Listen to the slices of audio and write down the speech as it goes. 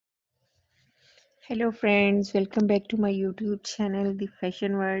Hello friends, welcome back to my YouTube channel, The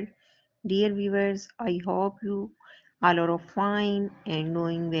Fashion World. Dear viewers, I hope you all are fine and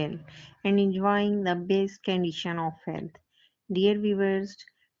doing well and enjoying the best condition of health. Dear viewers,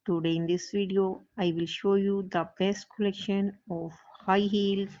 today in this video, I will show you the best collection of high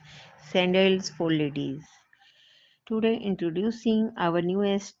heels sandals for ladies. Today introducing our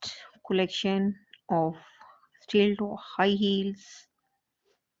newest collection of stiletto high heels.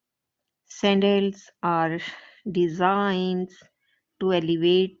 Sandals are designed to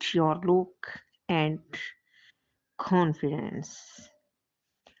elevate your look and confidence.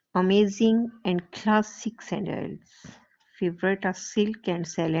 Amazing and classic sandals. Favorite are silk and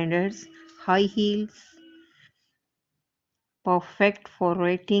cylinders, high heels, perfect for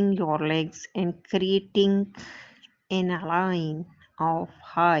raising your legs and creating an line of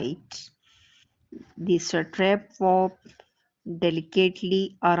height. The strap wrap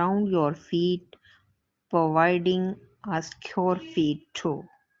delicately around your feet, providing a secure fit toe,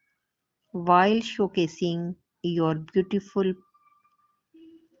 while showcasing your beautiful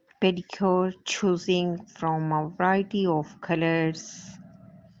pedicure, choosing from a variety of colors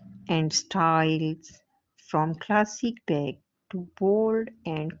and styles, from classic bag to bold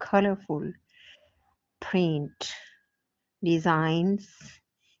and colorful print designs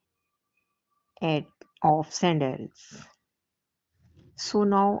at, of sandals. So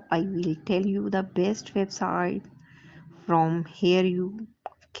now I will tell you the best website. From here you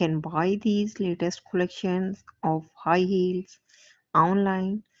can buy these latest collections of high heels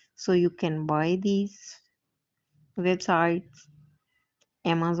online. So you can buy these websites: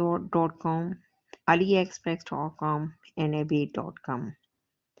 Amazon.com, AliExpress.com, and eBay.com.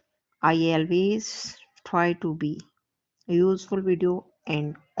 I always try to be useful video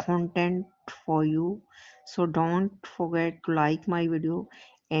and content for you. So don't forget to like my video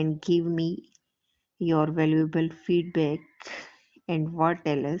and give me your valuable feedback. And what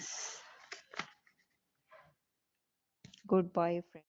else? Goodbye, friends.